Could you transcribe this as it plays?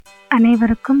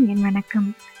अनेवरुक्कुम N Vanakkam.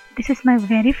 This is my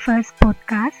very first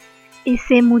podcast.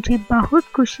 इससे मुझे बहुत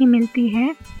खुशी मिलती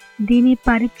है। దీని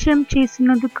పరిచయం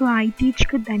చేసినందుకు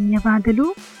ఐటీచ్కు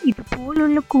ధన్యవాదాలు.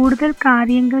 ఇതുപോലുള്ള കൂടുതൽ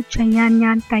കാര്യങ്ങൾ ചെയ്യാൻ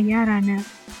ഞാൻ തയ്യാറാണ്.